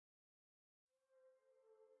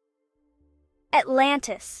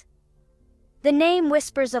Atlantis. The name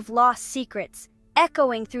whispers of lost secrets,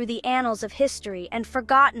 echoing through the annals of history and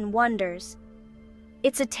forgotten wonders.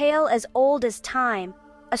 It's a tale as old as time,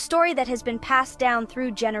 a story that has been passed down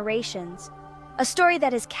through generations, a story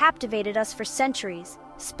that has captivated us for centuries,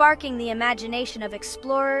 sparking the imagination of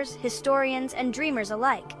explorers, historians, and dreamers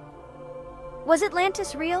alike. Was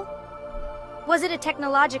Atlantis real? Was it a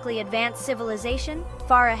technologically advanced civilization,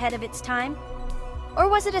 far ahead of its time? Or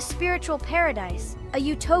was it a spiritual paradise, a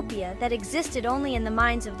utopia that existed only in the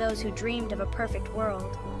minds of those who dreamed of a perfect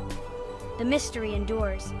world? The mystery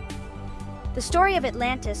endures. The story of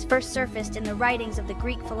Atlantis first surfaced in the writings of the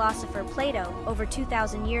Greek philosopher Plato over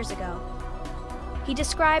 2,000 years ago. He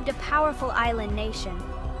described a powerful island nation,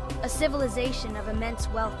 a civilization of immense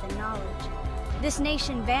wealth and knowledge. This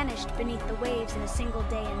nation vanished beneath the waves in a single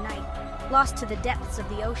day and night, lost to the depths of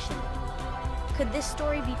the ocean. Could this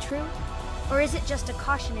story be true? Or is it just a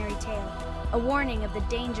cautionary tale, a warning of the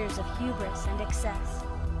dangers of hubris and excess?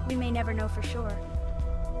 We may never know for sure.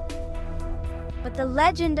 But the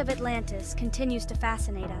legend of Atlantis continues to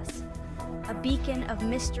fascinate us, a beacon of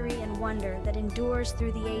mystery and wonder that endures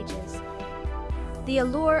through the ages. The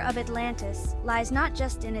allure of Atlantis lies not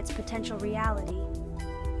just in its potential reality,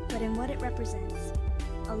 but in what it represents: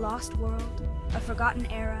 a lost world, a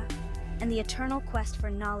forgotten era, and the eternal quest for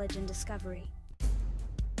knowledge and discovery.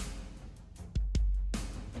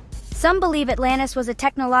 Some believe Atlantis was a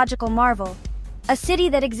technological marvel, a city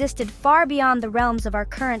that existed far beyond the realms of our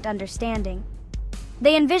current understanding.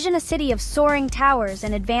 They envision a city of soaring towers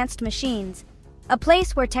and advanced machines, a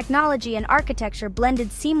place where technology and architecture blended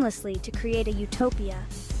seamlessly to create a utopia.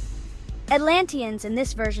 Atlanteans, in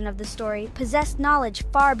this version of the story, possessed knowledge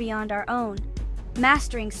far beyond our own,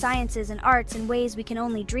 mastering sciences and arts in ways we can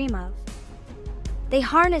only dream of. They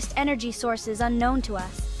harnessed energy sources unknown to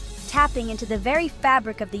us, tapping into the very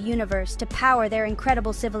fabric of the universe to power their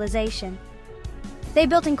incredible civilization. They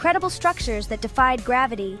built incredible structures that defied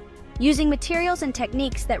gravity, using materials and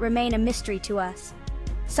techniques that remain a mystery to us.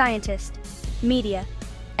 Scientists, media,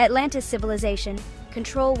 Atlantis civilization,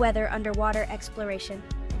 control weather underwater exploration.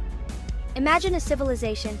 Imagine a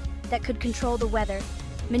civilization that could control the weather,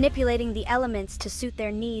 manipulating the elements to suit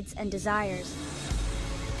their needs and desires.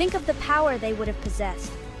 Think of the power they would have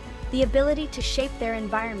possessed, the ability to shape their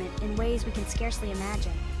environment in ways we can scarcely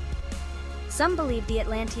imagine. Some believe the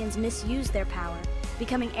Atlanteans misused their power,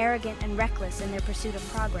 becoming arrogant and reckless in their pursuit of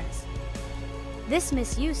progress. This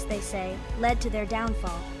misuse, they say, led to their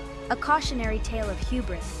downfall, a cautionary tale of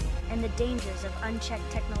hubris and the dangers of unchecked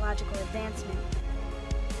technological advancement.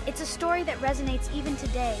 It's a story that resonates even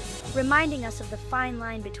today, reminding us of the fine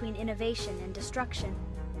line between innovation and destruction.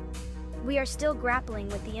 We are still grappling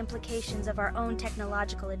with the implications of our own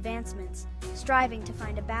technological advancements, striving to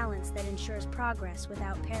find a balance that ensures progress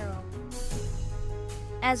without peril.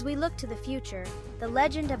 As we look to the future, the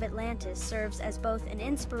legend of Atlantis serves as both an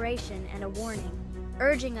inspiration and a warning,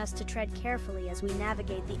 urging us to tread carefully as we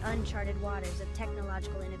navigate the uncharted waters of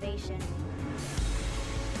technological innovation.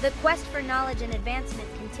 The quest for knowledge and advancement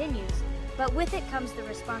continues, but with it comes the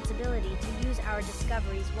responsibility to use our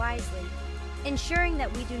discoveries wisely, ensuring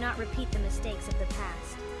that we do not repeat the mistakes of the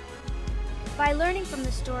past. By learning from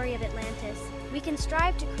the story of Atlantis, we can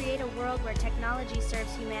strive to create a world where technology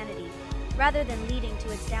serves humanity, rather than leading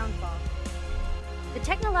to its downfall. The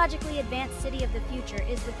technologically advanced city of the future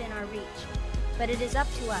is within our reach, but it is up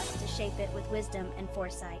to us to shape it with wisdom and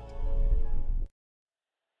foresight.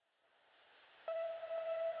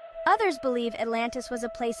 Others believe Atlantis was a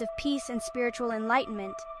place of peace and spiritual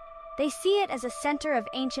enlightenment. They see it as a center of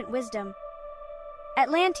ancient wisdom.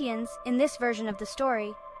 Atlanteans, in this version of the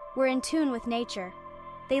story, were in tune with nature.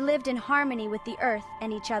 They lived in harmony with the earth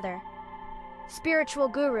and each other. Spiritual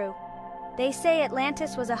guru. They say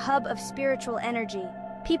Atlantis was a hub of spiritual energy.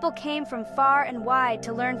 People came from far and wide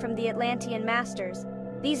to learn from the Atlantean masters.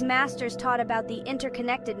 These masters taught about the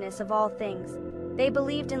interconnectedness of all things. They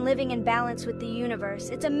believed in living in balance with the universe.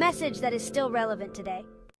 It's a message that is still relevant today.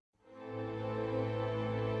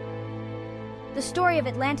 The story of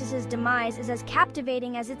Atlantis' demise is as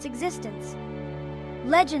captivating as its existence.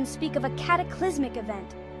 Legends speak of a cataclysmic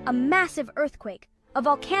event, a massive earthquake, a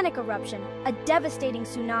volcanic eruption, a devastating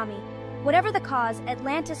tsunami. Whatever the cause,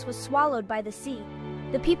 Atlantis was swallowed by the sea.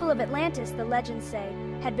 The people of Atlantis, the legends say,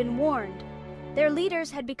 had been warned. Their leaders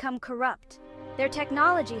had become corrupt. Their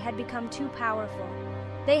technology had become too powerful.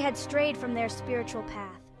 They had strayed from their spiritual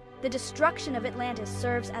path. The destruction of Atlantis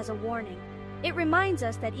serves as a warning. It reminds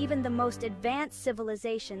us that even the most advanced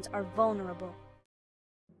civilizations are vulnerable.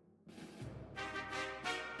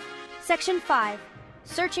 Section 5.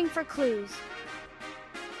 Searching for clues.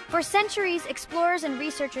 For centuries, explorers and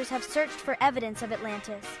researchers have searched for evidence of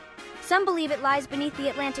Atlantis. Some believe it lies beneath the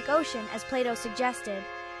Atlantic Ocean, as Plato suggested.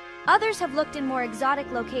 Others have looked in more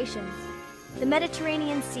exotic locations: the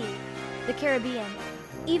Mediterranean Sea, the Caribbean,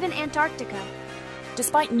 even Antarctica.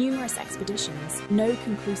 Despite numerous expeditions, no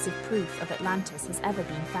conclusive proof of Atlantis has ever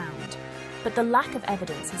been found. But the lack of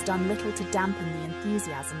evidence has done little to dampen the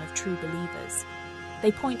enthusiasm of true believers.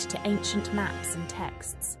 They point to ancient maps and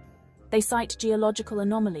texts. They cite geological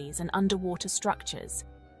anomalies and underwater structures.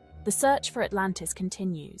 The search for Atlantis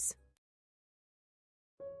continues.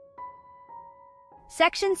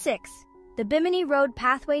 Section 6. The Bimini Road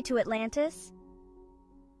Pathway to Atlantis.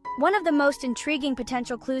 One of the most intriguing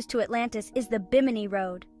potential clues to Atlantis is the Bimini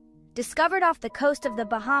Road. Discovered off the coast of the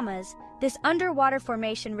Bahamas, this underwater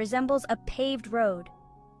formation resembles a paved road.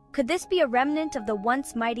 Could this be a remnant of the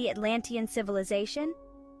once mighty Atlantean civilization?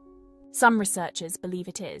 Some researchers believe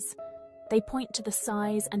it is. They point to the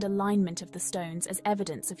size and alignment of the stones as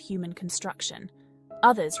evidence of human construction.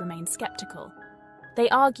 Others remain skeptical. They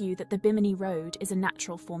argue that the Bimini Road is a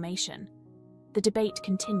natural formation. The debate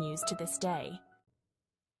continues to this day.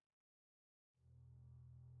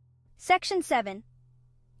 Section 7.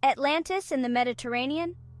 Atlantis in the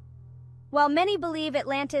Mediterranean. While many believe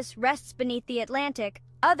Atlantis rests beneath the Atlantic,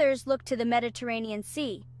 others look to the Mediterranean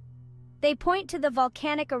Sea. They point to the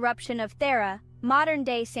volcanic eruption of Thera,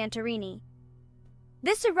 modern-day Santorini.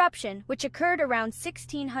 This eruption, which occurred around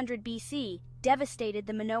 1600 BC, devastated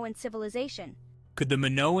the Minoan civilization. Could the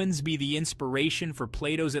Minoans be the inspiration for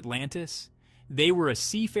Plato's Atlantis? They were a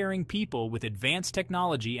seafaring people with advanced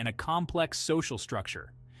technology and a complex social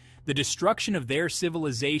structure. The destruction of their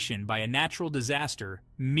civilization by a natural disaster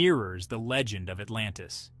mirrors the legend of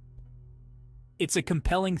Atlantis. It's a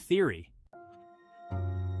compelling theory.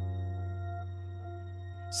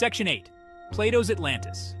 Section 8. Plato's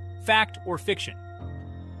Atlantis. Fact or fiction?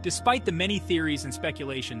 Despite the many theories and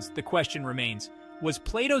speculations, the question remains, was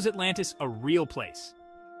Plato's Atlantis a real place?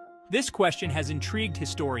 This question has intrigued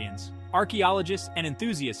historians, archaeologists, and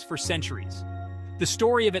enthusiasts for centuries. The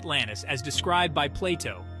story of Atlantis, as described by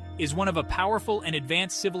Plato, is one of a powerful and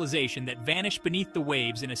advanced civilization that vanished beneath the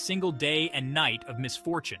waves in a single day and night of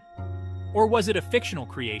misfortune. Or was it a fictional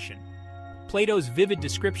creation? Plato's vivid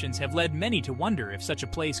descriptions have led many to wonder if such a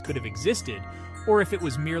place could have existed, or if it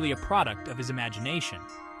was merely a product of his imagination.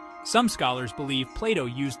 Some scholars believe Plato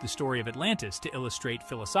used the story of Atlantis to illustrate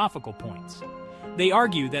philosophical points. They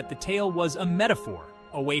argue that the tale was a metaphor,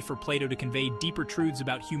 a way for Plato to convey deeper truths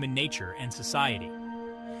about human nature and society.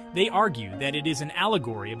 They argue that it is an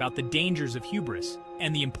allegory about the dangers of hubris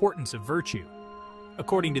and the importance of virtue.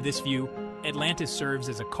 According to this view, Atlantis serves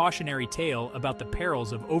as a cautionary tale about the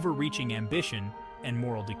perils of overreaching ambition and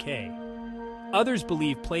moral decay. Others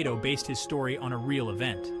believe Plato based his story on a real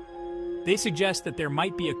event. They suggest that there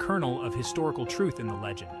might be a kernel of historical truth in the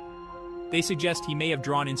legend. They suggest he may have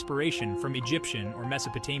drawn inspiration from Egyptian or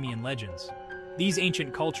Mesopotamian legends. These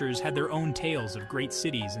ancient cultures had their own tales of great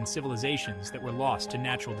cities and civilizations that were lost to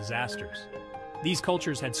natural disasters. These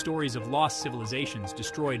cultures had stories of lost civilizations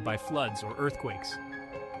destroyed by floods or earthquakes.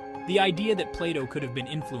 The idea that Plato could have been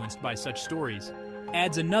influenced by such stories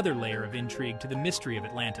adds another layer of intrigue to the mystery of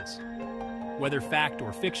Atlantis. Whether fact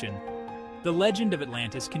or fiction, the legend of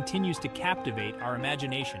Atlantis continues to captivate our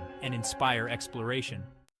imagination and inspire exploration.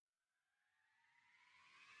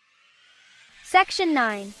 Section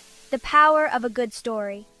 9. The power of a good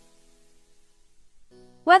story.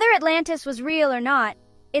 Whether Atlantis was real or not,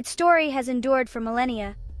 its story has endured for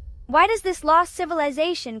millennia. Why does this lost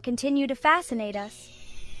civilization continue to fascinate us?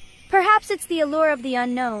 Perhaps it's the allure of the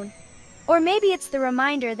unknown, or maybe it's the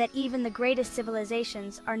reminder that even the greatest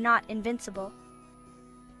civilizations are not invincible.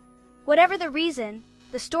 Whatever the reason,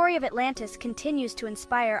 the story of Atlantis continues to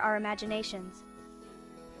inspire our imaginations.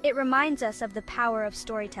 It reminds us of the power of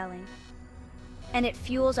storytelling, and it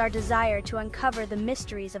fuels our desire to uncover the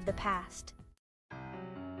mysteries of the past.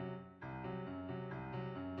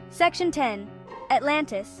 Section 10.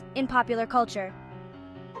 Atlantis in popular culture.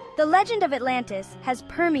 The legend of Atlantis has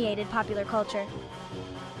permeated popular culture.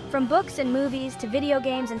 From books and movies to video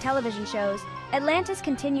games and television shows, Atlantis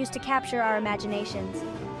continues to capture our imaginations.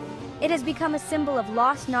 It has become a symbol of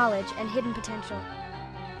lost knowledge and hidden potential.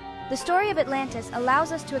 The story of Atlantis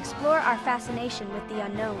allows us to explore our fascination with the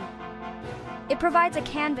unknown. It provides a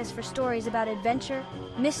canvas for stories about adventure,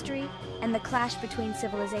 mystery, and the clash between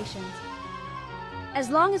civilizations. As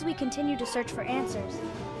long as we continue to search for answers,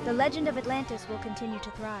 the legend of Atlantis will continue to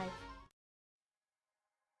thrive.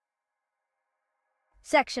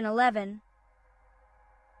 Section 11.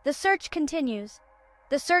 The search continues.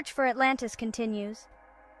 The search for Atlantis continues.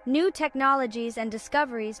 New technologies and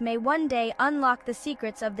discoveries may one day unlock the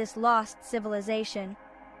secrets of this lost civilization.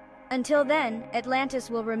 Until then, Atlantis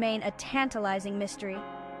will remain a tantalizing mystery.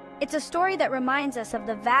 It's a story that reminds us of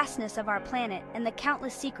the vastness of our planet and the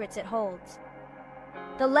countless secrets it holds.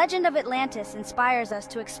 The legend of Atlantis inspires us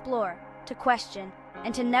to explore, to question,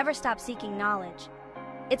 and to never stop seeking knowledge.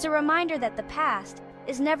 It's a reminder that the past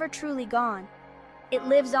is never truly gone. It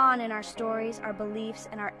lives on in our stories, our beliefs,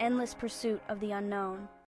 and our endless pursuit of the unknown.